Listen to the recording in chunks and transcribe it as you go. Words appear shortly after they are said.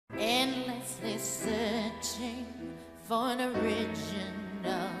endlessly searching for an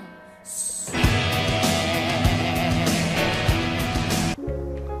original sound.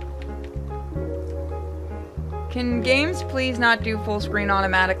 Can games please not do full screen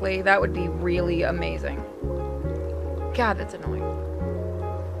automatically? That would be really amazing. God, that's annoying.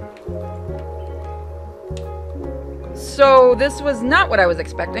 So, this was not what I was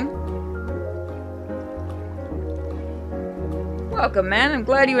expecting. Welcome, man. I'm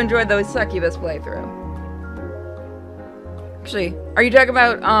glad you enjoyed the Succubus playthrough. Actually, are you talking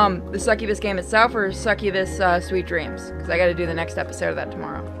about the Succubus game itself or Succubus Sweet Dreams? Because I gotta do the next episode of that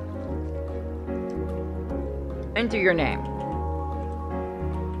tomorrow. Enter your name.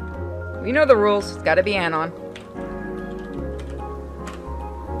 We know the rules. It's gotta be Anon.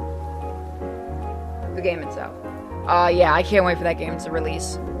 The game itself. Yeah, I can't wait for that game to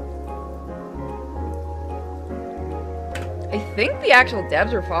release. I think the actual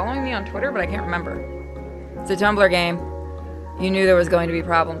devs are following me on Twitter, but I can't remember. It's a Tumblr game. You knew there was going to be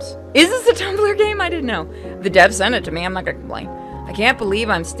problems. Is this a Tumblr game? I didn't know. The devs sent it to me. I'm not gonna complain. I can't believe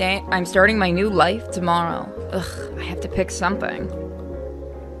I'm starting my new life tomorrow. Ugh, I have to pick something.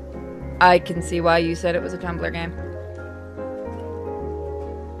 I can see why you said it was a Tumblr game.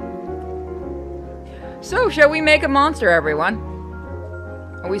 So, shall we make a monster, everyone?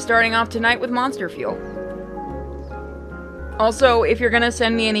 Are we starting off tonight with Monster Fuel? Also, if you're gonna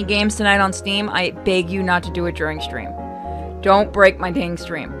send me any games tonight on Steam, I beg you not to do it during stream. Don't break my dang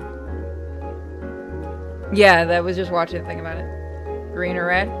stream. Yeah, that was just watching the thing about it. Green or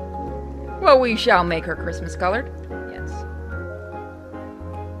red? Well, we shall make her Christmas colored. Yes.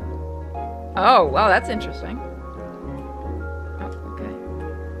 Oh, wow, that's interesting. Oh, okay.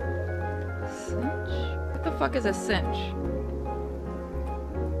 Cinch? What the fuck is a cinch?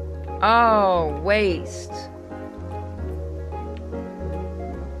 Oh, waste.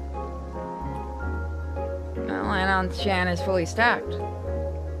 Well, Anon Chan is fully stacked.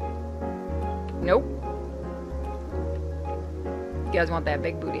 Nope. You guys want that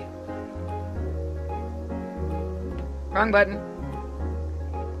big booty. Wrong button.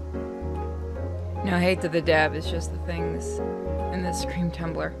 No hate to the dev, it's just the things in the Scream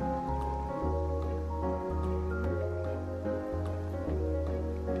Tumblr.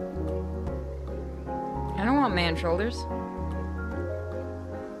 I don't want man shoulders.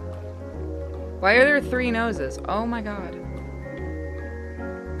 Why are there 3 noses? Oh my god.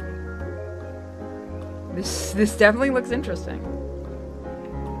 This definitely looks interesting.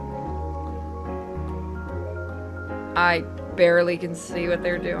 I barely can see what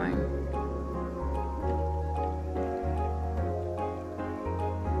they're doing.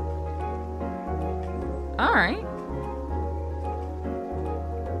 Alright.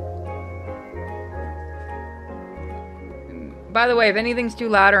 By the way, if anything's too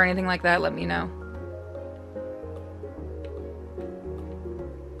loud or anything like that, let me know.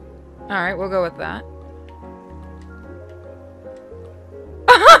 Alright, we'll go with that.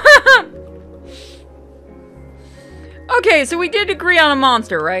 Okay, so we did agree on a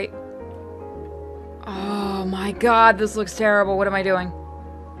monster, right? Oh my god, this looks terrible. What am I doing?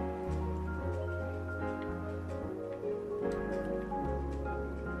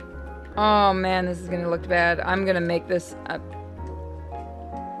 Oh man, this is gonna look bad. I'm gonna make this up.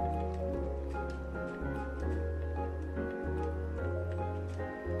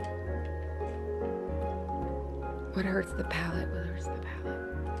 What hurts the palate? What hurts the palate?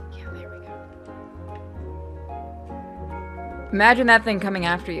 Yeah, there we go. Imagine that thing coming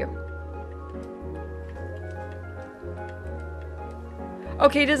after you.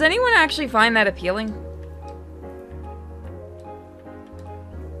 Okay, does anyone actually find that appealing?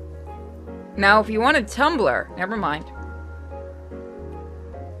 Now, if you wanted Tumblr, never mind.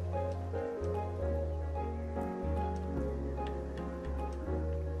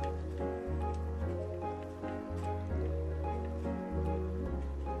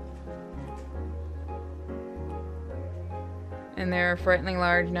 And there are a frighteningly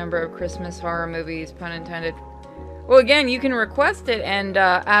large number of Christmas horror movies, pun intended. Well, again, you can request it and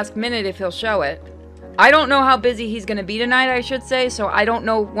ask Minute if he'll show it. I don't know how busy he's going to be tonight, I should say, so I don't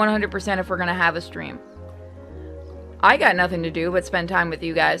know 100% if we're going to have a stream. I got nothing to do but spend time with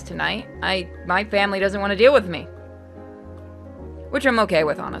you guys tonight. My family doesn't want to deal with me. Which I'm okay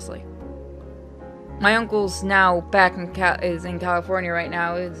with, honestly. My uncle's now back is in California right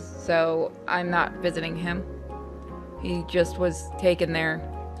now, so I'm not visiting him. He just was taken there.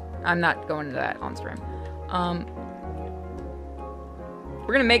 I'm not going into that on stream.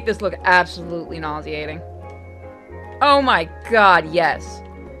 We're gonna make this look absolutely nauseating. Oh my god, yes.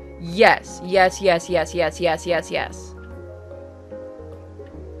 Yes, yes, yes, yes, yes, yes, yes, yes.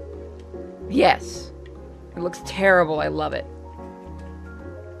 Yes. It looks terrible. I love it.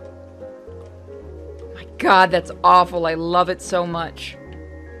 My God, that's awful. I love it so much.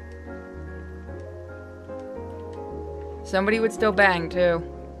 Somebody would still bang, too.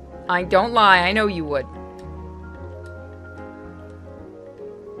 I don't lie. I know you would.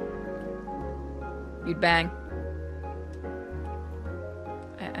 You'd bang.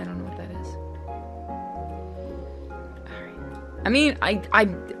 I don't know what that is. Alright. I mean,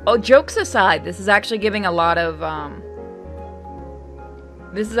 oh, jokes aside, this is actually giving a lot of,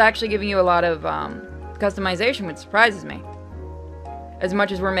 this is actually giving you a lot of, customization, which surprises me. As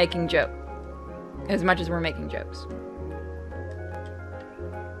much as we're making jokes.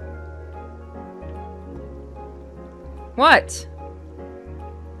 What?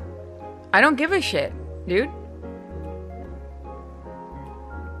 I don't give a shit, dude.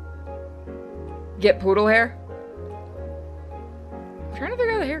 Get poodle hair? I'm trying to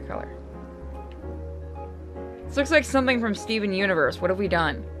figure out the hair color. This looks like something from Steven Universe. What have we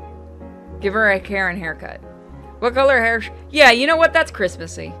done? Give her a Karen haircut. What color hair? Yeah, you know what? That's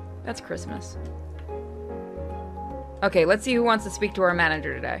Christmassy. That's Christmas. Okay, let's see who wants to speak to our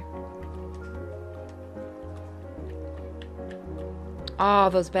manager today. Oh,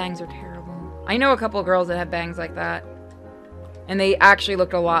 those bangs are terrible. I know a couple of girls that have bangs like that. And they actually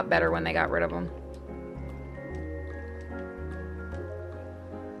looked a lot better when they got rid of them.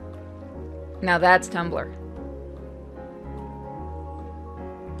 Now that's Tumblr.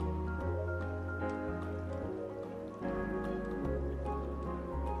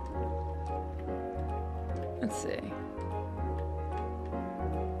 Let's see.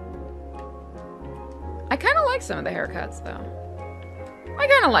 I kind of like some of the haircuts, though. I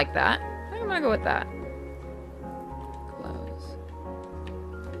kind of like that. I think I'm gonna go with that. Clothes.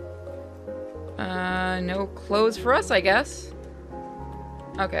 No clothes for us, I guess.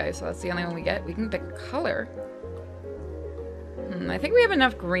 Okay, so that's the only one we get. We can pick color. I think we have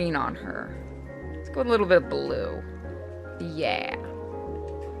enough green on her. Let's go with a little bit of blue. Yeah.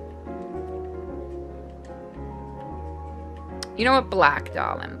 You know what? Black,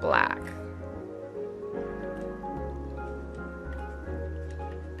 darling. Black.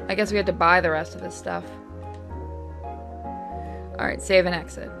 I guess we had to buy the rest of this stuff. Alright, save and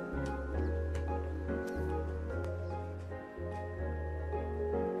exit.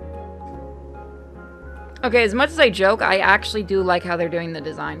 Okay, as much as I joke, I actually do like how they're doing the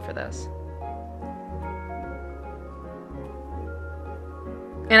design for this.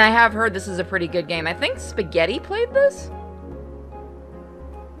 And I have heard this is a pretty good game. I think Spaghetti played this?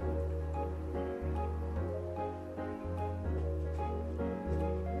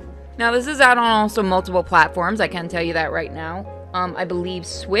 Now, this is out on also multiple platforms. I can tell you that right now. I believe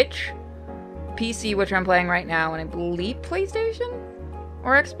Switch, PC, which I'm playing right now, and I believe PlayStation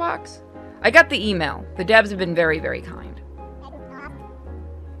or Xbox. I got the email. The devs have been very, very kind.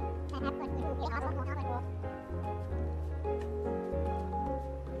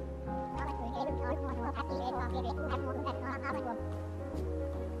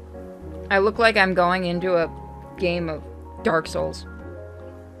 I look like I'm going into a game of Dark Souls.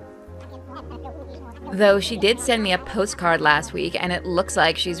 Though she did send me a postcard last week, and it looks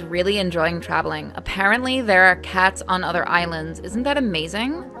like she's really enjoying traveling. Apparently, there are cats on other islands. Isn't that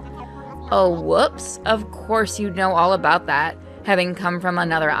amazing? Oh, whoops. Of course you'd know all about that, having come from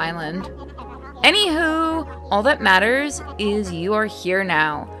another island. Anywho, all that matters is you are here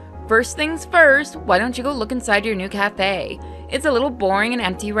now. First things first, why don't you go look inside your new cafe? It's a little boring and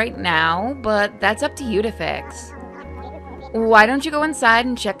empty right now, but that's up to you to fix. Why don't you go inside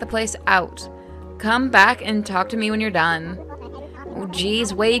and check the place out? Come back and talk to me when you're done. Oh,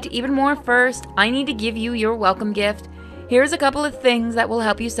 geez, wait, even more first. I need to give you your welcome gift. Here's a couple of things that will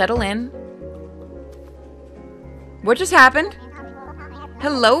help you settle in. What just happened?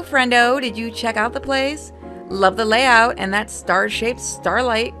 Hello, friendo. Did you check out the place? Love the layout, and that star-shaped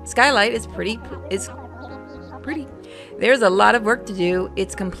skylight is pretty. There's a lot of work to do.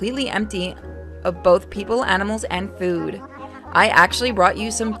 It's completely empty of both people, animals, and food. I actually brought you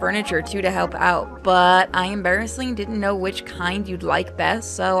some furniture too to help out, but I embarrassingly didn't know which kind you'd like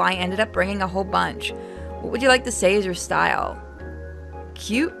best, so I ended up bringing a whole bunch. What would you like to say is your style?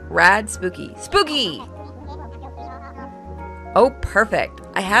 Cute, rad, spooky. Spooky! Oh, perfect.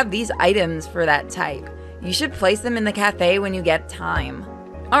 I have these items for that type. You should place them in the cafe when you get time.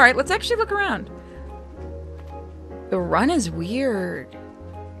 Alright, let's actually look around. The run is weird.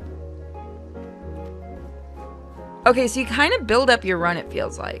 Okay, so you kind of build up your run, it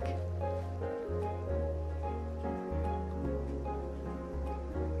feels like.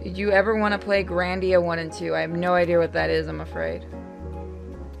 Did you ever want to play Grandia 1 and 2? I have no idea what that is, I'm afraid.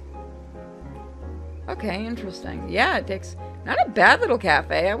 Okay, interesting. Yeah, it takes... Not a bad little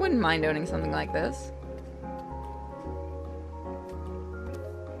cafe. I wouldn't mind owning something like this.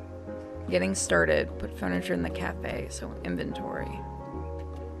 Getting started. Put furniture in the cafe. So, inventory.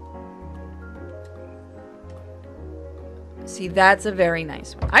 See, that's a very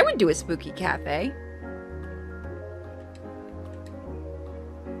nice one. I would do a spooky cafe.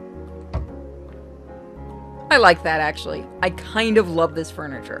 I like that, actually. I kind of love this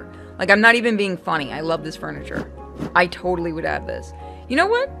furniture. Like, I'm not even being funny. I love this furniture. I totally would add this. You know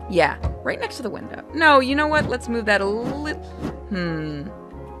what? Yeah, right next to the window. No, you know what? Let's move that a little...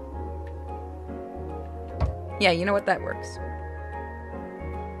 Yeah, you know what? That works.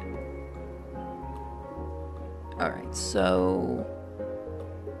 Alright, so...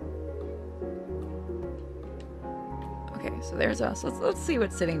 Okay, so there's us. Let's see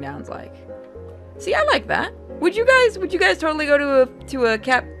what sitting down's like. See, I like that. Would you guys totally go to a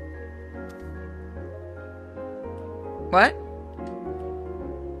cap... What?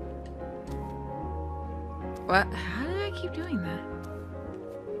 What? How did I keep doing that?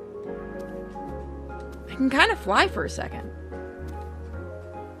 I can kind of fly for a second.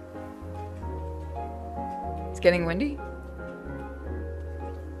 It's getting windy?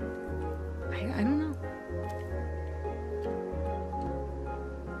 I don't know.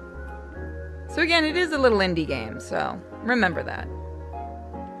 So again, it is a little indie game, so remember that.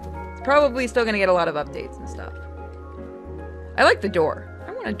 It's probably still going to get a lot of updates and stuff. I like the door.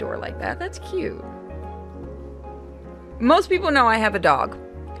 I want a door like that. That's cute. Most people know I have a dog.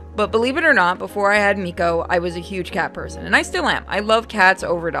 But believe it or not, before I had Miko, I was a huge cat person. And I still am. I love cats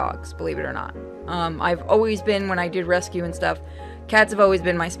over dogs, believe it or not. I've always been, when I did rescue and stuff, cats have always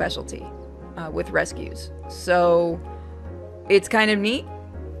been my specialty with rescues. So, it's kind of neat.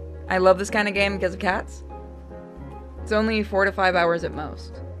 I love this kind of game because of cats. It's only 4 to 5 hours at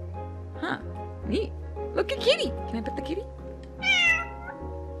most. Huh. Neat. Look at Kitty. Can I pet the kitty?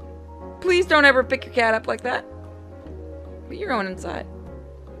 Please don't ever pick your cat up like that. But you're going inside.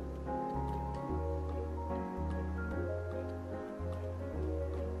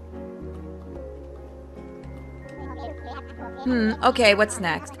 Okay, what's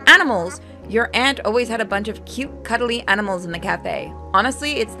next? Animals! Your aunt always had a bunch of cute, cuddly animals in the cafe.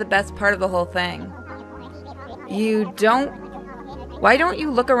 Honestly, it's the best part of the whole thing. Why don't you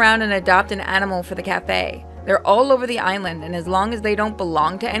look around and adopt an animal for the cafe? They're all over the island, and as long as they don't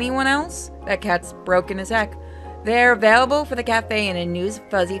belong to anyone else, that cat's broken as heck, they're available for the cafe in a new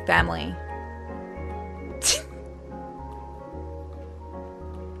fuzzy family.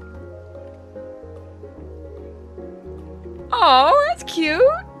 Oh, that's cute.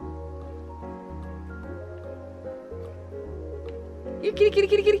 You kitty, kitty,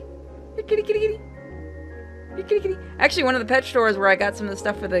 kitty, kitty. You kitty, kitty, kitty. You kitty, kitty. Actually, one of the pet stores where I got some of the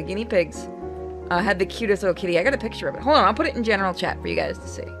stuff for the guinea pigs had the cutest little kitty. I got a picture of it. Hold on, I'll put it in general chat for you guys to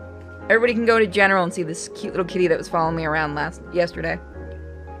see. Everybody can go to general and see this cute little kitty that was following me around yesterday.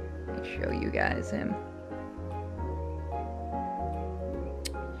 I'll show you guys him.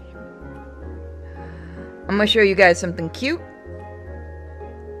 I'm gonna show you guys something cute.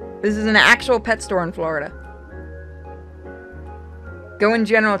 This is an actual pet store in Florida. Go in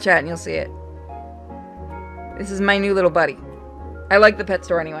general chat and you'll see it. This is my new little buddy. I like the pet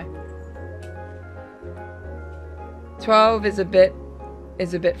store anyway. 12 is a bit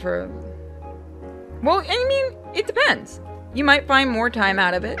for... Well, I mean, it depends. You might find more time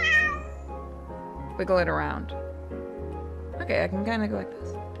out of it. Wiggle it around. Okay, I can kind of go like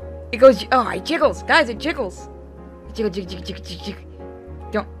this. It goes... Oh, it jiggles! Guys, it jiggles! Jiggle, jiggle, jiggle, jiggle, jiggle, jiggle.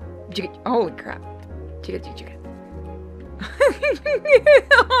 Don't... Jiggle... Holy crap. Jiggle, jiggle, jiggle.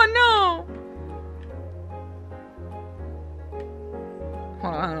 Oh, no!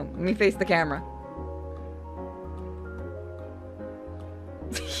 Hold on, let me face the camera.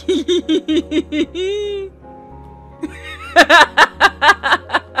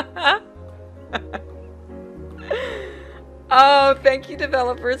 Oh, thank you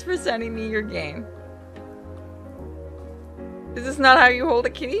developers for sending me your game. Is this not how you hold a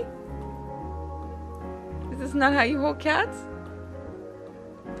kitty? Is this not how you hold cats?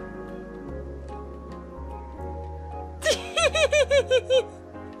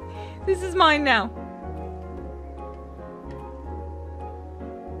 This is mine now.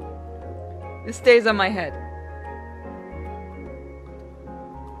 This stays on my head.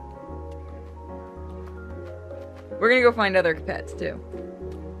 We're gonna go find other pets too.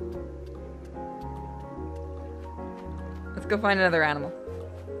 Let's go find another animal.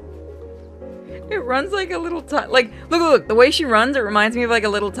 It runs like a little like, look, the way she runs, it reminds me of like a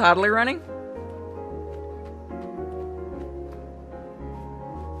little toddler running.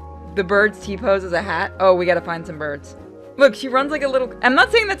 The bird's T-pose as a hat? Oh, we gotta find some birds. Look, she runs like a little... I'm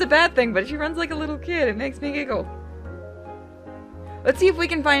not saying that's a bad thing, but she runs like a little kid. It makes me giggle. Let's see if we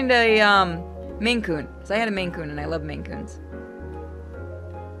can find a, Maine Coon. Because I had a Maine Coon, and I love Maine Coons.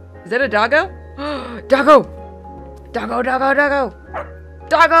 Is that a doggo? Doggo! Doggo, doggo, doggo!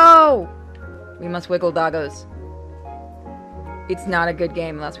 Doggo! We must wiggle doggos. It's not a good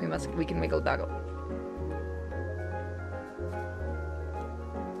game unless we can wiggle doggo.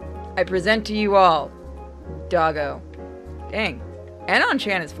 I present to you all, doggo. Dang.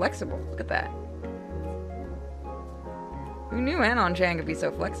 Anon-chan is flexible. Look at that. Who knew Anon-chan could be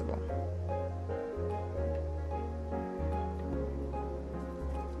so flexible?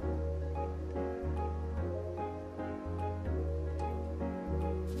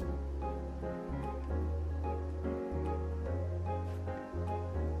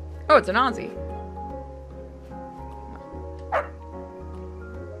 Oh, it's an Aussie.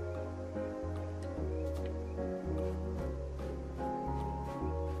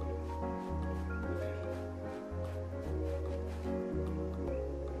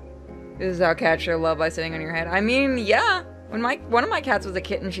 This is how cats show love, by sitting on your head. I mean, yeah. When one of my cats was a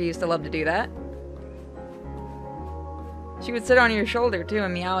kitten, she used to love to do that. She would sit on your shoulder, too,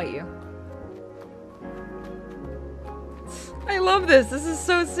 and meow at you. I love this. This is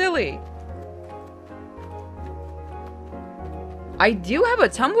so silly. I do have a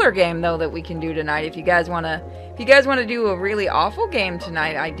Tumblr game, though, that we can do tonight. If you guys want to do a really awful game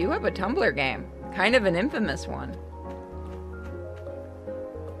tonight, I do have a Tumblr game. Kind of an infamous one.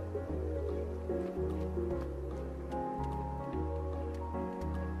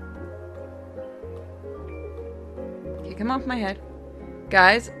 Okay, come off my head.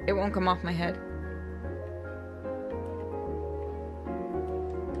 Guys, it won't come off my head.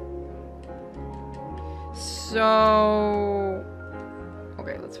 So...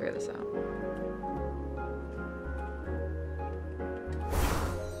 okay, let's figure this out.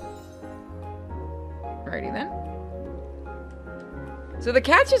 Alrighty then. So the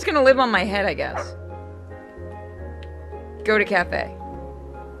cat's just gonna live on my head, I guess. Go to cafe.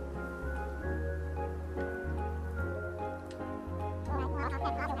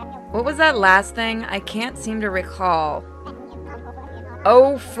 What was that last thing? I can't seem to recall.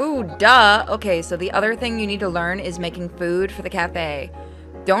 Oh, food, duh. Okay, so the other thing you need to learn is making food for the cafe.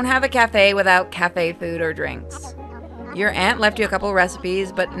 Don't have a cafe without cafe food or drinks. Your aunt left you a couple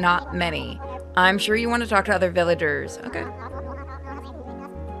recipes, but not many. I'm sure you want to talk to other villagers. Okay.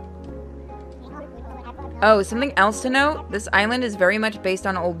 Oh, something else to note. This island is very much based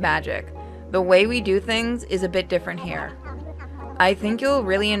on old magic. The way we do things is a bit different here. I think you'll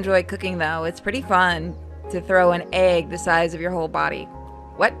really enjoy cooking, though. It's pretty fun to throw an egg the size of your whole body.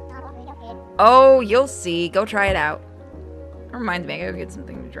 What? Oh, you'll see. Go try it out. That reminds me, I gotta get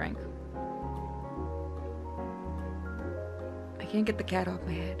something to drink. I can't get the cat off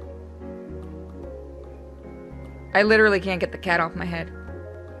my head. I literally can't get the cat off my head.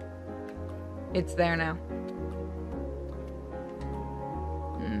 It's there now.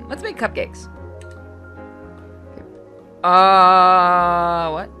 Let's make cupcakes.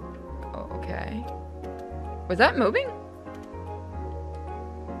 What? Oh, okay. Was that moving?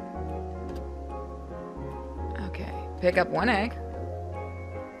 Okay. Pick up one egg.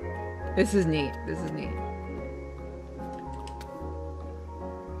 This is neat. This is neat.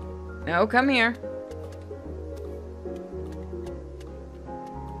 No, come here.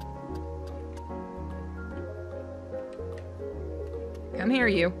 Come here,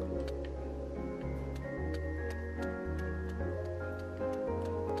 you.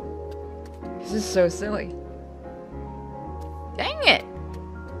 This is so silly. Dang it!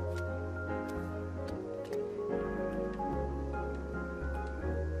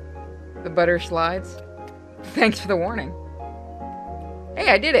 The butter slides. Thanks for the warning. Hey,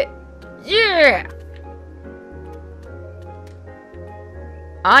 I did it! Yeah!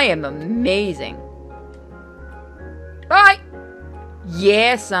 I am amazing. Bye!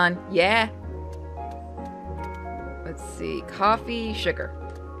 Yeah, son. Yeah. Let's see. Coffee, sugar.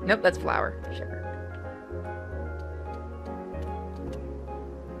 Nope, that's flour. Sugar.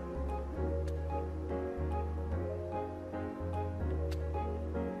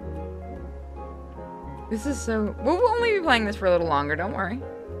 This is so... we'll only be playing this for a little longer, don't worry.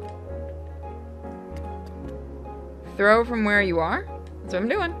 Throw from where you are? That's what I'm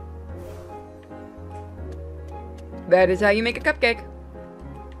doing. That is how you make a cupcake.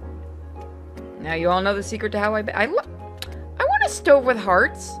 Now you all know the secret to how I want a stove with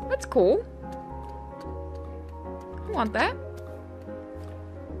hearts. That's cool. I want that.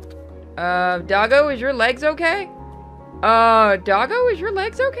 Doggo, is your legs okay? Doggo, is your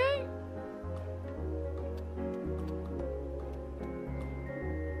legs okay?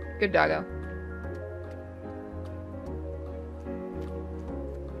 Good doggo.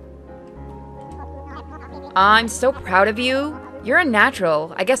 I'm so proud of you. You're a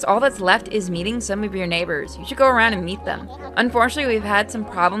natural. I guess all that's left is meeting some of your neighbors. You should go around and meet them. Unfortunately, we've had some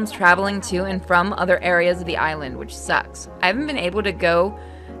problems traveling to and from other areas of the island, which sucks. I haven't been able to go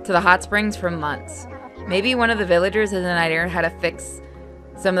to the hot springs for months. Maybe one of the villagers has an idea how to fix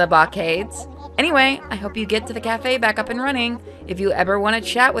some of the blockades. Anyway, I hope you get to the cafe back up and running. If you ever want to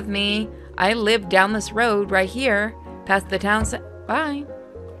chat with me, I live down this road right here, past the town Bye.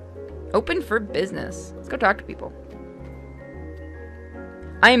 Open for business. Let's go talk to people.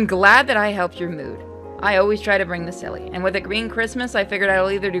 I am glad that I helped your mood. I always try to bring the silly. And with a green Christmas, I figured I'll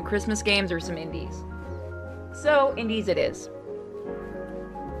either do Christmas games or some indies. So, indies it is.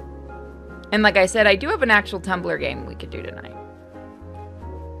 And like I said, I do have an actual Tumblr game we could do tonight.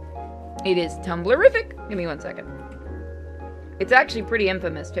 It is Tumblrific. Give me 1 second. It's actually pretty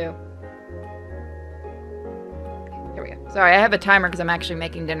infamous, too. Here we go. Sorry, I have a timer because I'm actually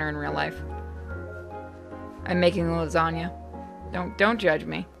making dinner in real life. I'm making lasagna. Don't judge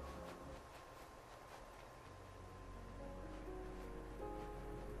me.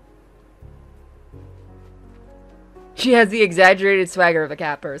 She has the exaggerated swagger of a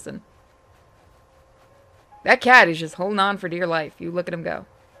cat person. That cat is just holding on for dear life. You look at him go.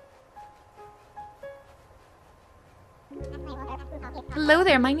 Hello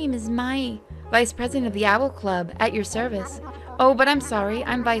there, my name is Mai, Vice President of the Owl Club, at your service. Oh, but I'm sorry,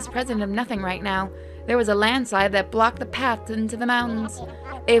 I'm Vice President of nothing right now. There was a landslide that blocked the path into the mountains.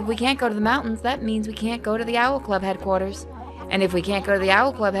 If we can't go to the mountains, that means we can't go to the Owl Club headquarters. And if we can't go to the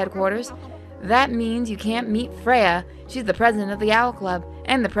Owl Club headquarters, that means you can't meet Freya. She's the president of the Owl Club,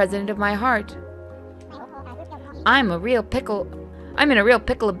 and the president of my heart. I'm in a real pickle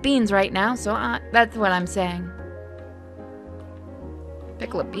of beans right now, so that's what I'm saying.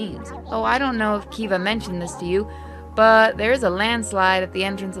 Pickle of beans? Oh, I don't know if Kiva mentioned this to you, but there's a landslide at the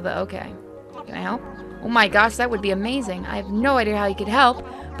entrance of the... Okay. Can I help? Oh my gosh, that would be amazing. I have no idea how you could help,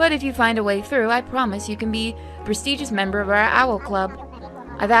 but if you find a way through, I promise you can be a prestigious member of our Owl Club.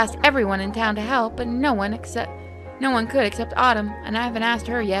 I've asked everyone in town to help, but no one could except Autumn, and I haven't asked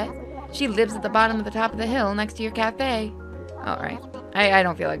her yet. She lives at the bottom of the top of the hill next to your cafe. Alright. I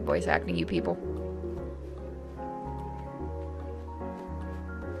don't feel like voice acting you people.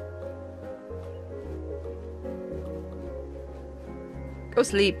 Go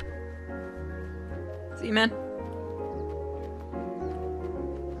sleep. See you, man.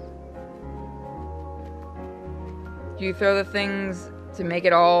 Do you throw the things to make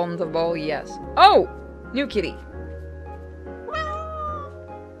it all into the bowl? Yes. Oh! New kitty.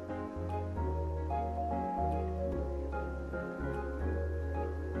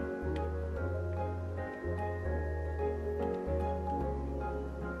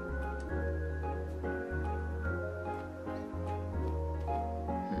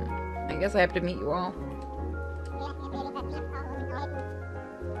 I guess I have to meet you all.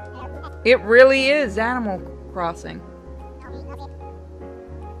 It really is Animal Crossing.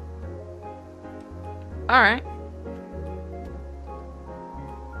 Alright.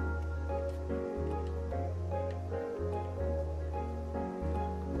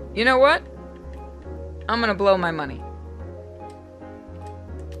 You know what? I'm gonna blow my money.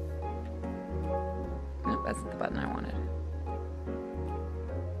 Nope, that's not the button I wanted.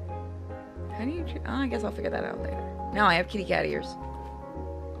 How do you... Oh, I guess I'll figure that out later. Now I have kitty cat ears.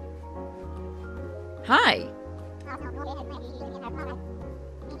 Hi!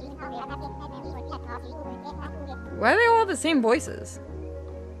 Why are they all have the same voices?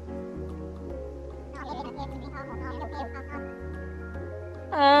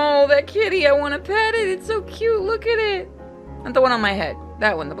 Oh, that kitty, I want to pet it. It's so cute. Look at it. Not the one on my head.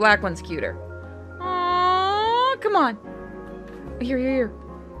 That one. The black one's cuter. Aww, come on. Here.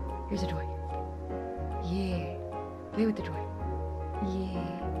 Here's a toy. Yeah. Play with the toy.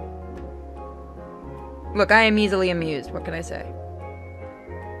 Yeah. Look, I am easily amused. What can I say?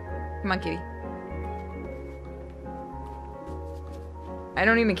 Come on, kitty. I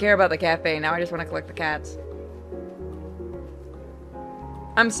don't even care about the cafe. Now I just want to collect the cats.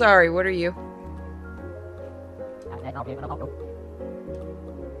 I'm sorry, what are you?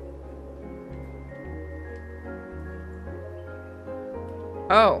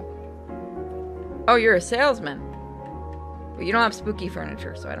 Oh. Oh, you're a salesman. But you don't have spooky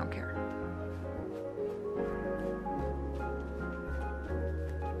furniture, so I don't care.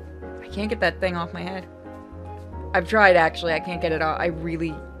 I can't get that thing off my head. I've tried, actually. I can't get it off. I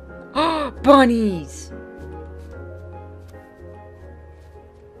really... Oh, bunnies!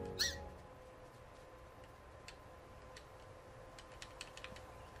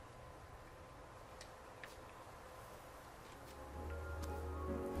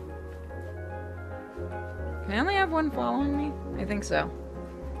 Can I only have one following me? I think so.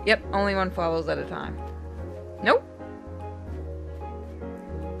 Yep, only one follows at a time. Nope.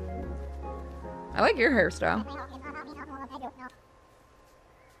 I like your hairstyle.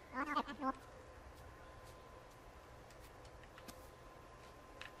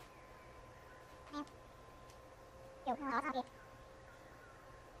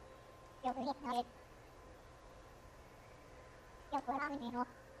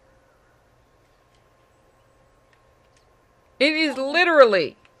 It is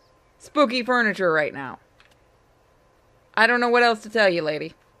literally spooky furniture right now. I don't know what else to tell you,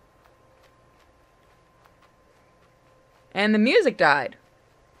 lady. And the music died.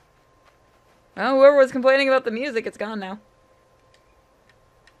 Well, whoever was complaining about the music, it's gone now.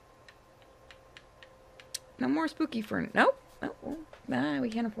 No more spooky furniture. Nope. Oh, nah,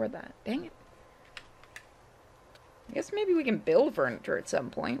 we can't afford that. Dang it. I guess maybe we can build furniture at some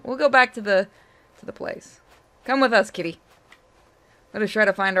point. We'll go back to the place. Come with us, kitty. Let us try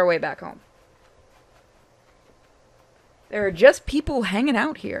to find our way back home. There are just people hanging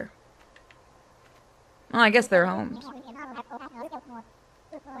out here. Well, I guess they're homes.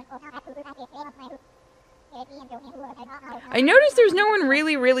 I noticed there's no one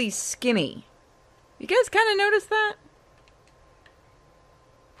really, really skinny. You guys kind of notice that?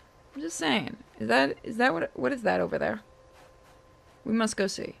 I'm just saying. Is that what is that over there? We must go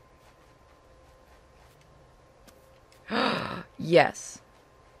see. Yes.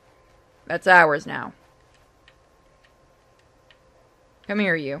 That's ours now. Come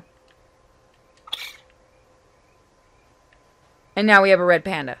here, you. And now we have a red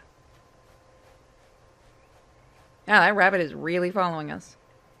panda. Yeah, that rabbit is really following us.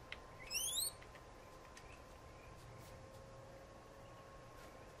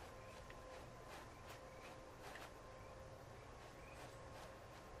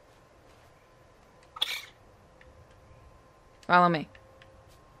 Follow me.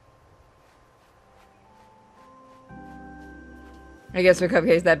 I guess if a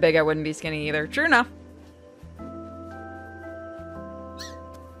cupcake's that big, I wouldn't be skinny either. True enough.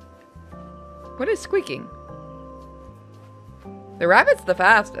 What is squeaking? The rabbit's the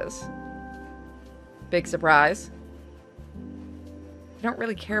fastest. Big surprise. I don't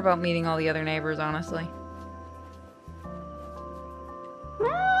really care about meeting all the other neighbors, honestly.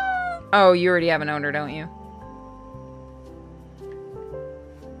 Oh, you already have an owner, don't you?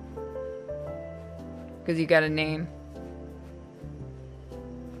 Because you got a name.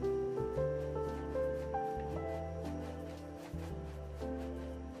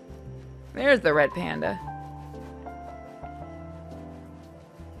 There's the red panda.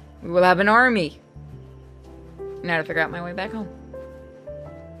 We will have an army. Now to figure out my way back home.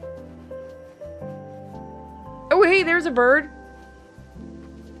 Oh, hey, there's a bird.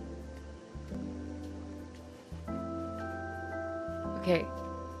 Okay.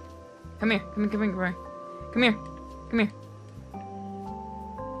 Come here. Come here. Come here. Come here. Come here.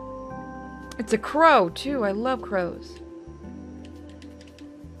 It's a crow, too. I love crows.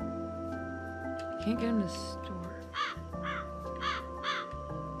 Can't get him to store.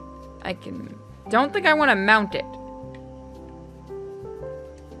 I can... Don't think I want to mount it.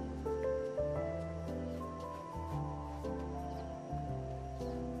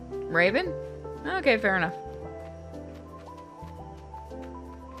 Raven? Okay, fair enough.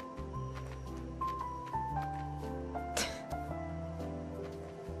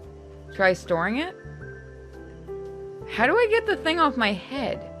 Try storing it? How do I get the thing off my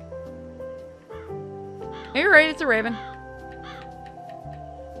head? You're right, it's a raven.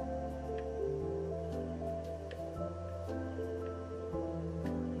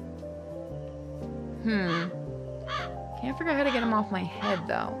 Can't figure out how to get him off my head,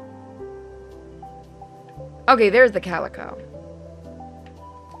 though. Okay, there's the Calico.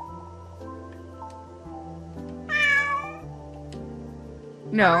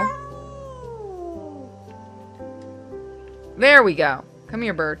 No. There we go. Come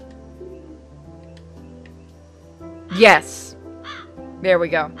here, bird. Yes. There we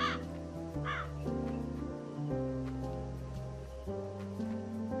go.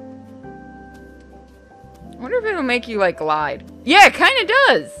 I wonder if it'll make you, like, glide. Yeah, it kind of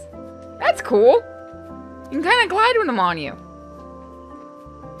does. That's cool. You can kind of glide when I'm on you.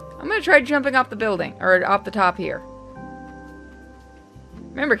 I'm going to try jumping off the building. Or off the top here.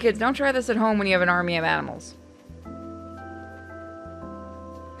 Remember, kids, don't try this at home when you have an army of animals.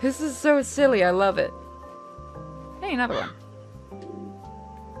 This is so silly. I love it. Hey, another one.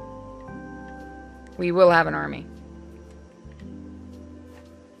 We will have an army.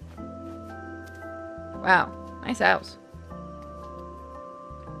 Wow. Nice house.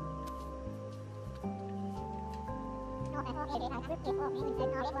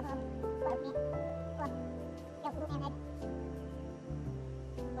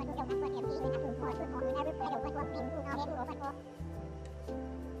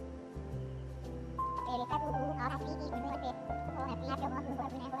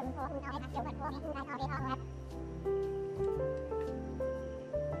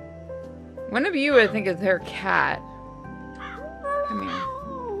 One of you, I think, is her cat. Come here.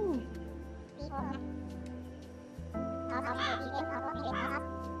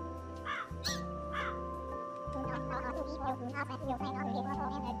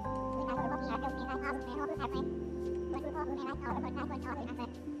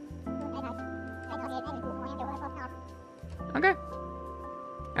 Okay.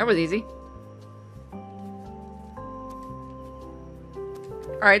 That was easy.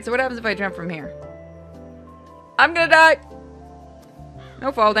 Alright, so what happens if I jump from here? I'm gonna die!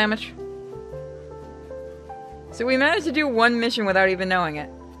 No fall damage. So we managed to do one mission without even knowing it.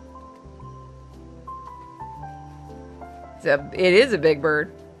 It is a big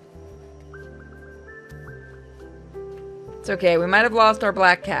bird. It's okay, we might have lost our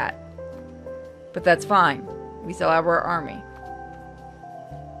black cat. But that's fine. We still have our army.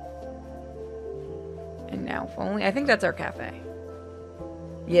 And now, if only... I think that's our cafe.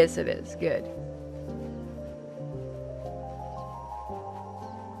 Yes, it is. Good.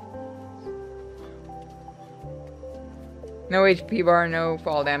 No HP bar, no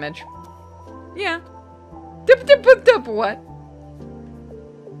fall damage. Yeah. What?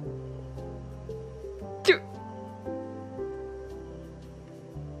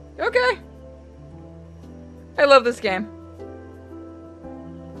 Okay. I love this game.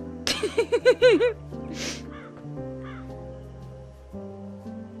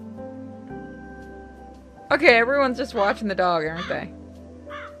 Okay, everyone's just watching the dog, aren't they?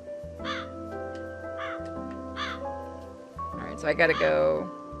 Alright, so I gotta go...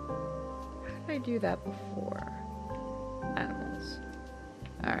 How did I do that before? Animals.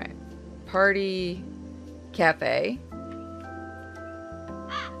 Alright. Party... Cafe.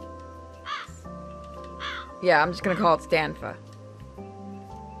 Yeah, I'm just gonna call it Stanfa.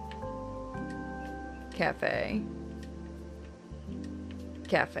 Cafe.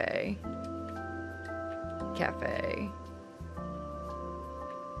 Cafe. Cafe.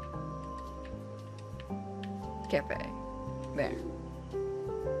 Cafe. There.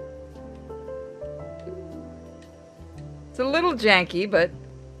 It's a little janky, but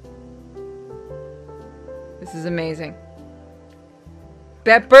this is amazing.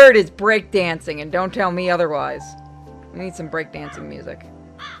 That bird is breakdancing, and don't tell me otherwise. We need some breakdancing music.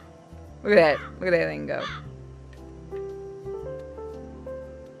 Look at that. Look at that thing go.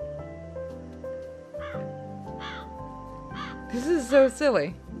 This is so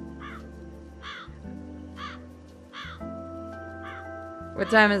silly. What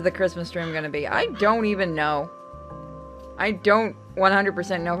time is the Christmas stream gonna be? I don't even know. I don't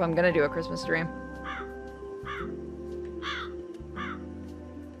 100% know if I'm gonna do a Christmas stream.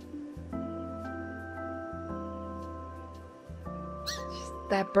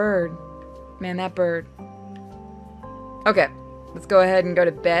 That bird. Man, that bird. Okay. Let's go ahead and go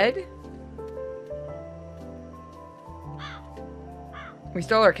to bed. We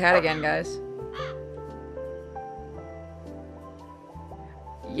stole our cat again, guys.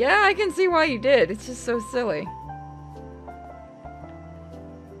 Yeah, I can see why you did. It's just so silly.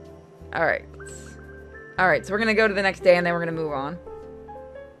 Alright. Alright, so we're gonna go to the next day and then we're gonna move on.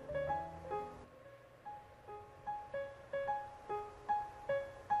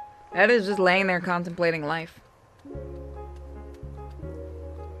 That is just laying there contemplating life.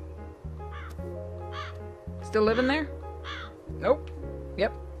 Still living there? Nope.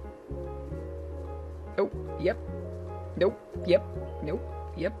 Yep. Nope. Yep. Nope. Yep. Nope.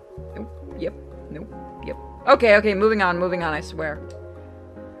 Yep. Nope. Yep. Nope. Yep. Okay, okay, moving on, I swear.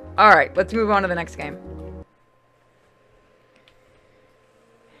 Alright, let's move on to the next game.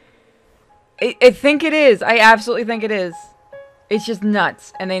 I think it is. I absolutely think it is. It's just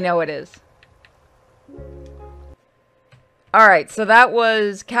nuts, and they know it is. Alright, so that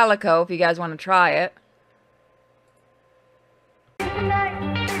was Calico, if you guys want to try it.